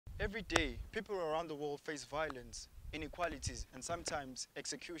Every day, people around the world face violence, inequalities, and sometimes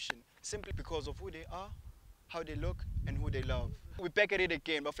execution simply because of who they are, how they look, and who they love. We're back at it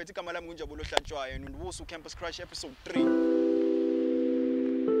again. Bafethi igama lami ngunjabulo Hlatshwayo and WSU Campus Crush episode 3.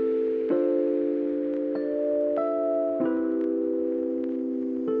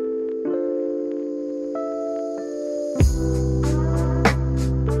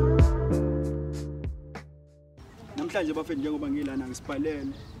 Namhlanje bafethu njengoba ngilana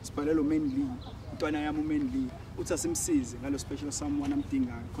ngisibhalele uManly intwana yami uManly uthi asimsize ngalo special someone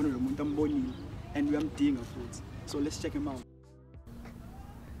amdingayo khona lo muntu ambonile and uyamdinga futhi, so let's check him out.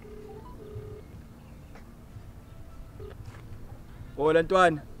 Hola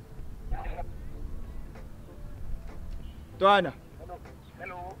ntwana. Ntwana.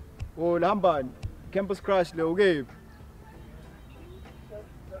 Hello. Hola hambani? Campus Crush le ukephi?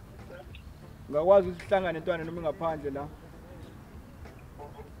 Ngakwazi ukuthi sihlangane ntwana noma ngaphandle la.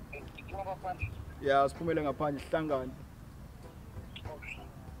 Yeah, siphumele ngaphandle sihlangane.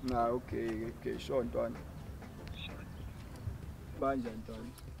 Okay, sure ntwana. Banja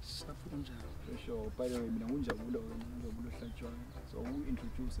ntwana. Safuna njalo. Sure, by the way mina ngunjabulo Hlatshwayo. So who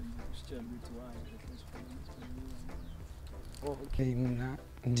introduce and usitshela ukuthi why Okay, mina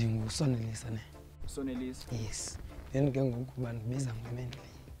ndingusonelisa ne. Sonelisa. Yes. Then ke ngoku bandibiza ngoManly.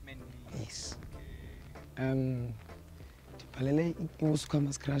 Yes. Ndibhalele iWSU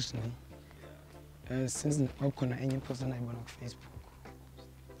Campus Crush ne. Since kwakhona enye post enayibona ku Facebook.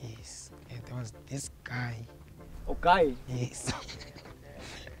 Yes. There was this guy. Okay. Yes.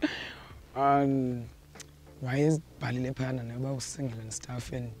 Wayezibhalile phana neba usingle and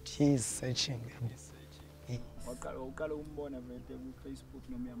stuff and he is searching. Uqala umbona vele ku Facebook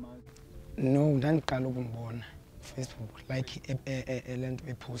noma yamazi? No, ndandiqala ukumbona Facebook like lento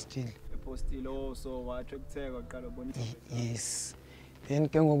epostile. Oh, so watrektheka waqala ubona. Yes. Then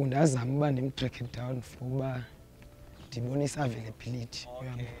ke ngoku ndazama uba ndimtrack it down for uba ndibonisa availability.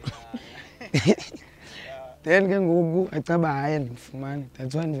 Then ke ngoku acaba hayi ndimfumane.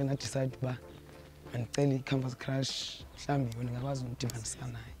 That's why ndivena decide uba mandicela iCampus Crush mhlawumbi yona ngakwazi ukudibanisa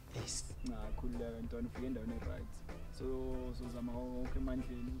naye. Yes. Khululeka ntwana ufike endaweni right. So zama wonke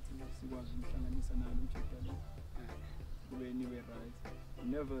emandleni ukuthi sikwazi ukuhlanganisa nalo umthetho lo. Kube niwe right.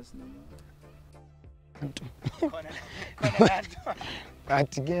 Nervous noma? Khona lanto.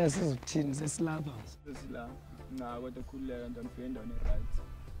 But ke sizothini sesilapha. Kodwa khululeka ntwana ufike endaweni right.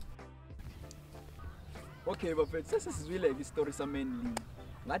 Okay, bafethu sesizwile ke story saManly.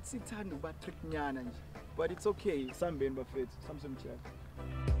 Ngathi sithanda ukuba trick nyana nje. But it's okay. Sambeni bafethu, samsemtshela.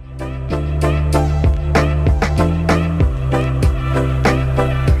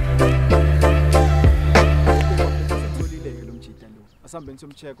 Sitholile lo mjita lo. Asambeni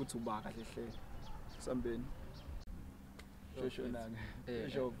somcheck ukuthi uba kahle hle. Sambeni. Shosho nanga.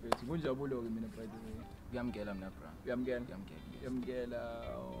 Shosho bafethu. Kunjabulo ke mina by the way. Uyamgela mina bro. Uyamgela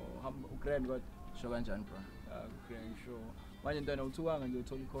hamba ugrand kodwa. Sho kanjani bro? Grand sure. Manje ntwana uthukanga nje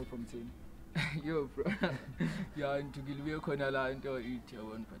uthola call from team. Yo bro. Yeah, ngidukile khona la into ithi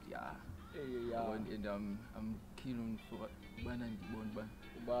yabona but yeah. And I'm keen on for bana ngibona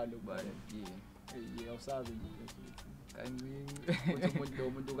ba ubalo yeah awusazi nje. Kanini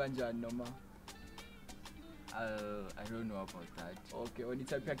umuntu kanjani noma I don't know about that. Okay, oni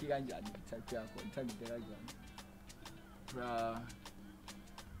type yakhe kanjani? Type yakho uthanda into kanjani? Bro,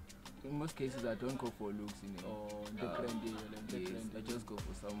 in most cases I don't go for looks, you know. Different. I just go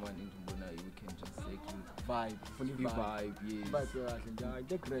for someone in Mbona we can just say vibe, fully vibe, yes. Vibe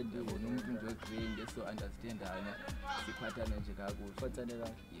different. Umuntu nje green just to understand hana siphathana nje kakuhle. Phathane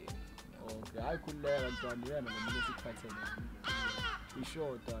kahle. Yeah. Okay, hayi khuleka ntwana yena nomina sikuphathene.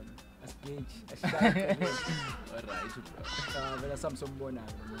 Isho ntwana. Asgage, ashaya. All right, bro. Vela samsombona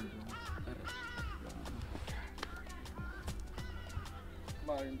umuntu.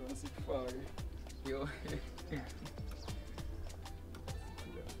 Mari ntwana sikufake. Yo.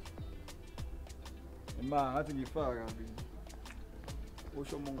 Ngathi ngifaka mina.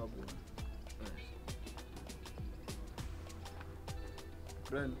 Usho mongabona.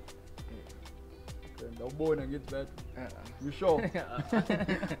 Grand. Awubona ngithi that. You sure?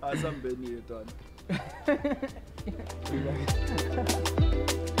 Asambeni ntwana.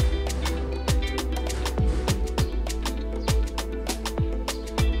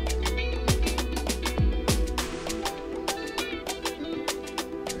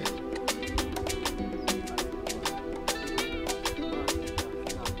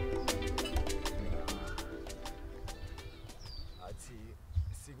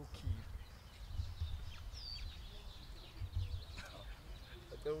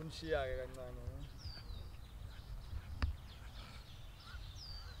 Don't share kancane.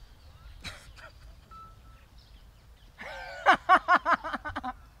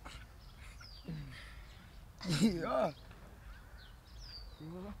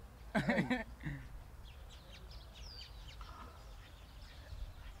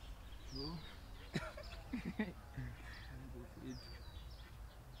 Oh.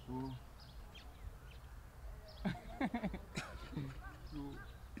 No.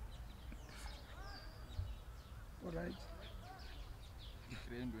 All right.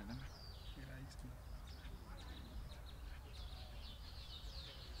 Friend, wena. You're right.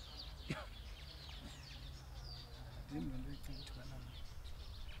 Didn't know they came to another.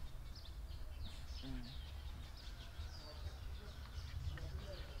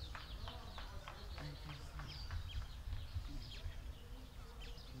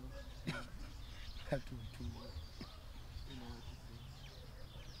 That would do. You know what to say.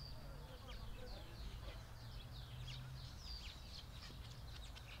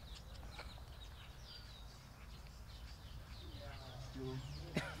 Yo.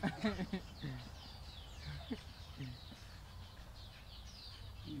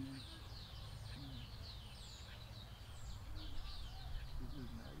 This is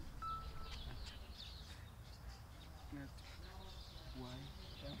nice. Not Why?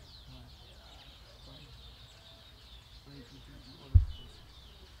 yeah. Why? Why? Why did you do all of this?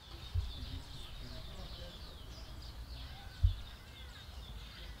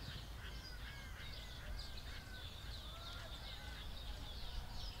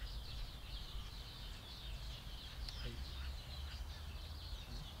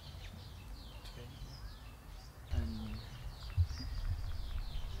 And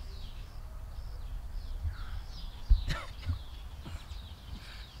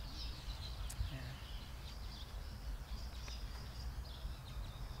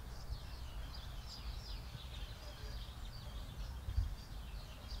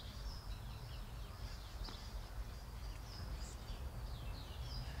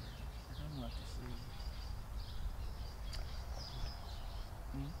I don't know what to say.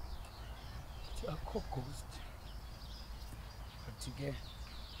 You are co-ghost. But you get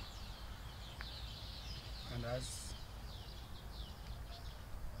and as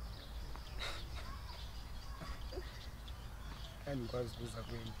and because those are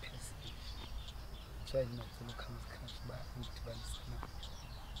going person. Try not to look at cash but I need to understand.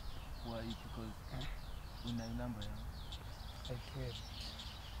 Why? Because una number yam. I care.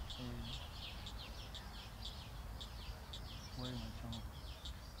 Why ungathanga?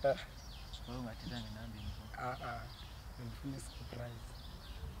 Ah, Why ungathetha ngenamba yemfo? and finish surprise.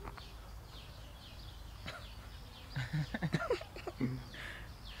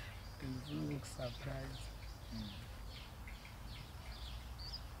 And finish surprise.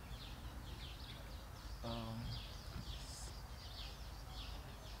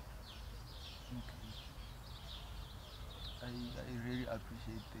 Okay. I really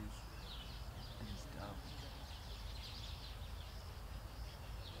appreciate this stuff.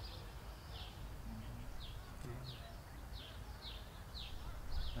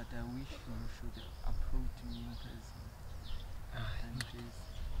 But I wish you should approach me in person and just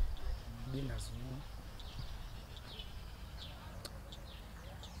Being as you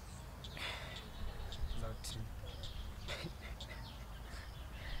not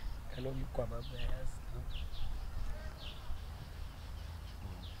hello you bears.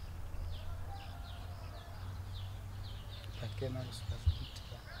 Lakini usikwaziliti.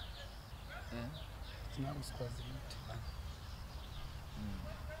 Sina usikwaziliti.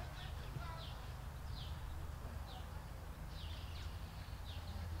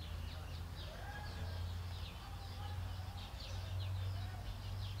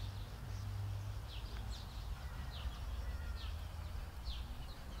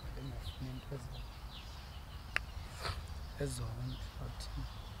 Ezo futhi.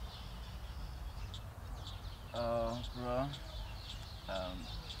 Bro,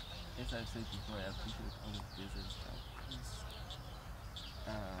 as I've said before, I appreciate all of this and stuff.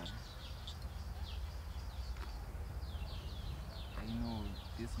 I know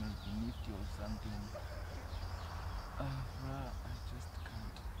this may be nifty or something. Bro, I just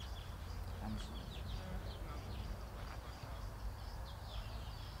can't. I'm sorry.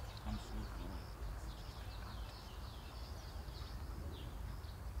 I'm so sorry.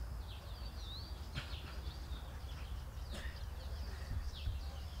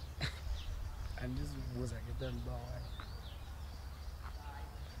 And this was like a done by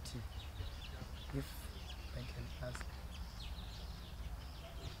if I can ask.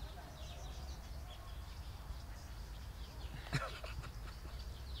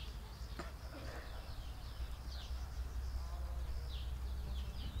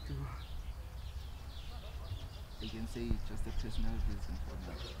 You can say it's just a personal reason for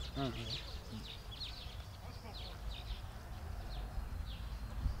that.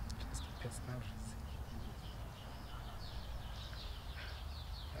 Just a personal reason.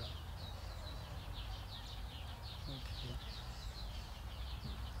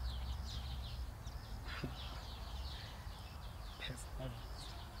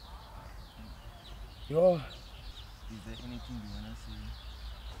 Yo. Is there anything you wanna say?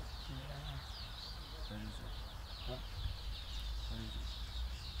 Yeah. What is it? What? What is it?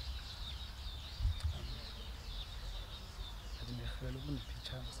 I didn't feel open the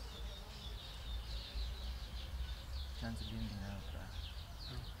chance. Chance again, bruh.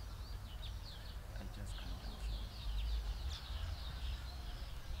 I just can't answer.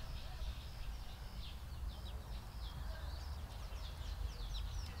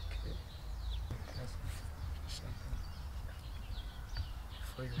 Okay. That's something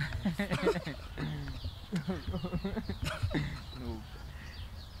for you. No.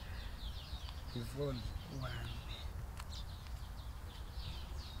 Before one.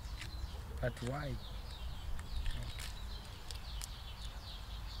 But why?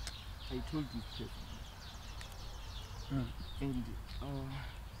 I told you personally. And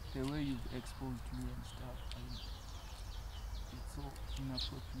the way you've exposed me and stuff, it's so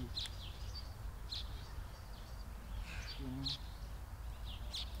inappropriate. You know?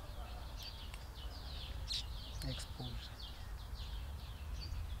 Exposure.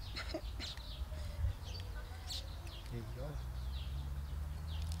 There you go.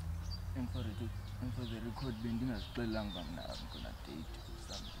 And for the record bending as well long I'm gonna date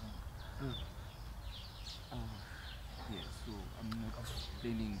or something. Yeah, so I'm not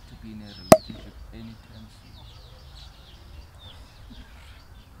planning to be in a relationship anytime soon.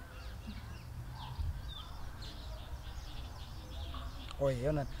 Oh,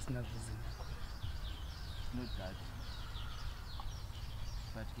 you're not personal reason. Not that.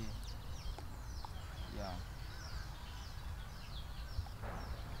 But yeah.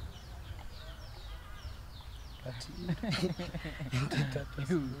 But that was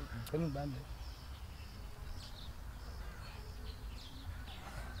couldn't band it.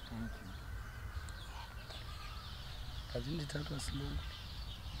 Thank you. I didn't that was slow.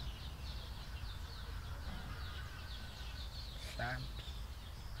 Sharp.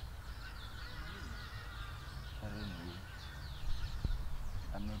 I don't know.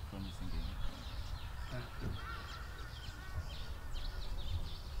 I'm not promising anything.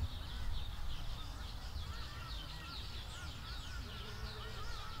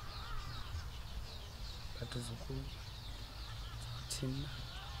 That was cool. Tina.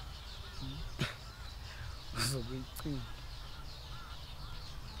 So we think.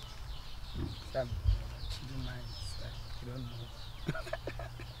 Some children minds, like, you don't know.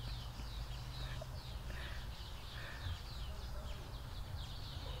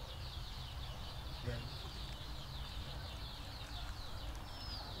 Yeah.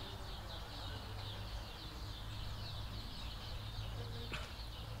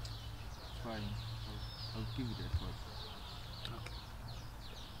 Fine. I'll give it a thought. Okay.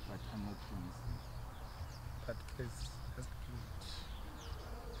 But I'm not promising. But please, just give it.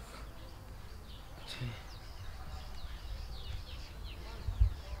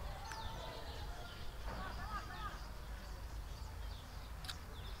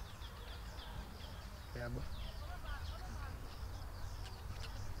 Yeah, but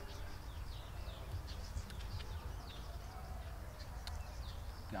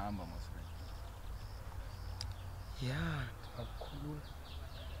Gamba must be. yeah, cool.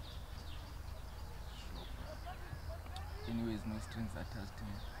 Anyways, no strings attached to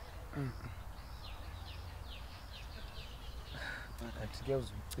me. But But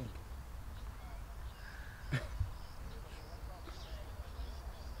girls will think.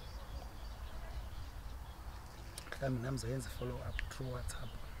 Kami namza yenza follow up through WhatsApp.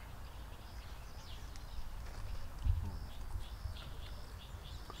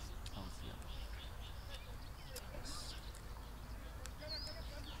 I'll see you.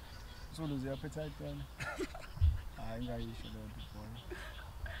 So lose your appetite then. I ain't got issue before.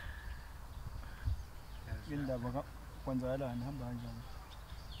 Indaba kwenzakalani hamba kanjani?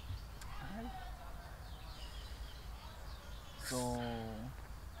 So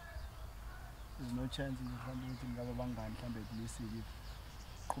there's no chance mhlawumbe ukuthi ngaba bangani mhlawumbe kulisiki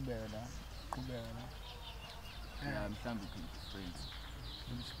qhubeka la. Yeah, I'm trying to be friends.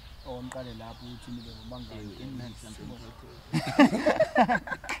 Or ngiqale lapho ukuthi nibe bangani. In something.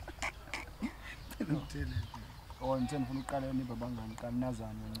 Or ngitheni ufuna uqale nibe bangani qala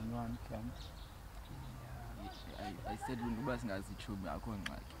nazana ngconywana mhlawumbe. I said ukuba singazichubi akho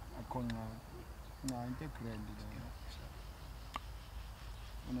ngxaki. Akho ngxaki. Na into grand leyo.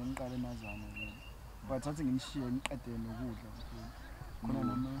 Una ngiqale nazana nje. But athi nginishiye ngiqede nokudla mfowethu. Khona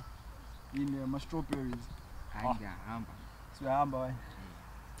noma yini ama strawberries. Hayi ngiyahamba. Siyahamba wena.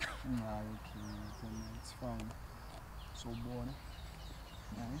 Okay, then it's fine. So bona.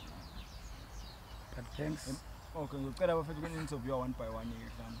 Yeah. But thanks. Okay, ngicela bafethu kwenye interview one by one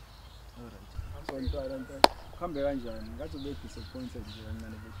here mhlawumbe. All right. So come back and got to be disappointed when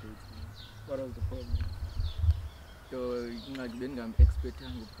none of the dates. What was the problem? So I'm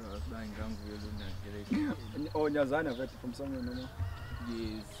expecting buying Oh, Nyazana vet from somewhere no more.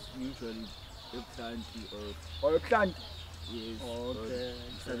 Yes, usually a plant or a plant. Yes. Okay.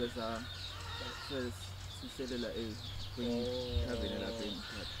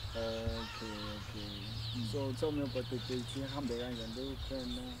 Okay. So tell me about the dates. Come back and they can.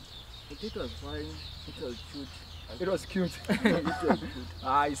 It was fine. It was cute. It was cute. It was cute.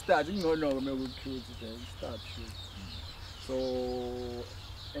 It started. No, maybe cute. It started cute. So,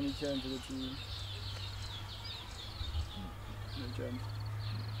 any chance to the team? No chance.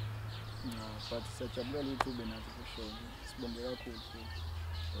 No, but such a really too bad for sure. It's been very cool too.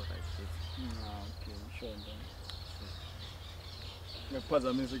 Okay, sure then.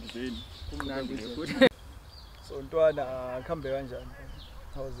 Ngaphaza music then. Kumnandi. So Ntwana come back kanjani?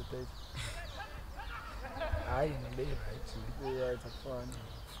 How was the date? Hayi ngibe right. Yeah, it's fun.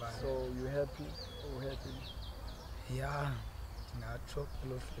 So you happy? Oh, happy? Yeah. Ngatsho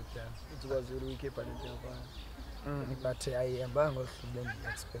kulofika. It was really week but it fun. But ayihamba ngohlobo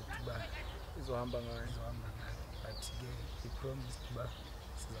engi-expect uba Izohamba ngayo. But ke he promised uba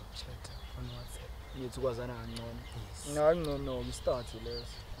sizakuthetha on WhatsApp. Yithi kwazana kancane. Yes. No, we start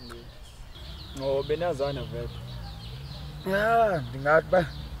leso. No, benazana vele. Yeah, ndingathi uba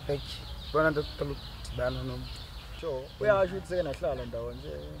like bona nto kuqala ukudibana nomuntu. Sure. Uyasho ukuthi seke nahlala ndawo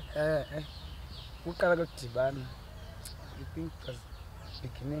nje. Kuqala kokudibana. I think it was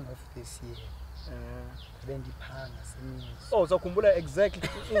beginning of this year. Then ndiphanga seminyaka. Oh, uzakhumbula exactly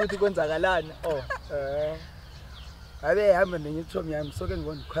ukuthi kwenzakalani. Oh, abe hamba nenye iThom yami soke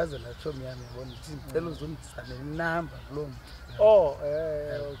ngikhwazela iThom yami yabona ukuthi ngicela uzongizame inamba kulo muntu. Oh,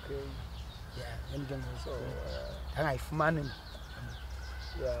 okay. Yeah, so angayifumani.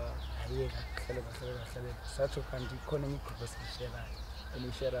 Yeah. Ayeka kuhlele. Sathi kanti khona enye igroup esishare.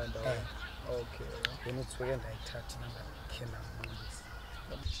 Enishare ndawo. Okay. Then it's weekend ayithatha inamba yakhe.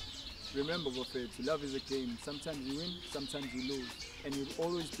 Remember, Buffett, love is a game. Sometimes you win, sometimes you lose. And you'll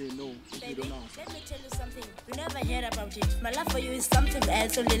always be no if you don't know. Let me tell you something. You never hear about it. My love for you is something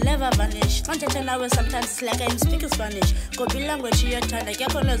else, so will never vanish. Content and hours sometimes it's like I'm speaking Spanish. Go be language your time, like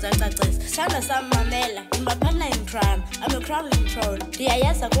your knows that access. Shana Sam Mamela, in my partner in crime. I'm a crowning throne. The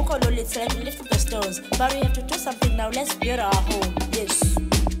Ayasa Coco Lolitz lift the stones. But we have to do something now. Let's build our home. Yes.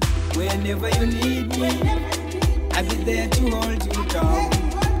 Whenever you need me, I'll be there to hold you down.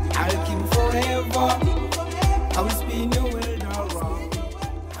 I'll keep forever. I will spin you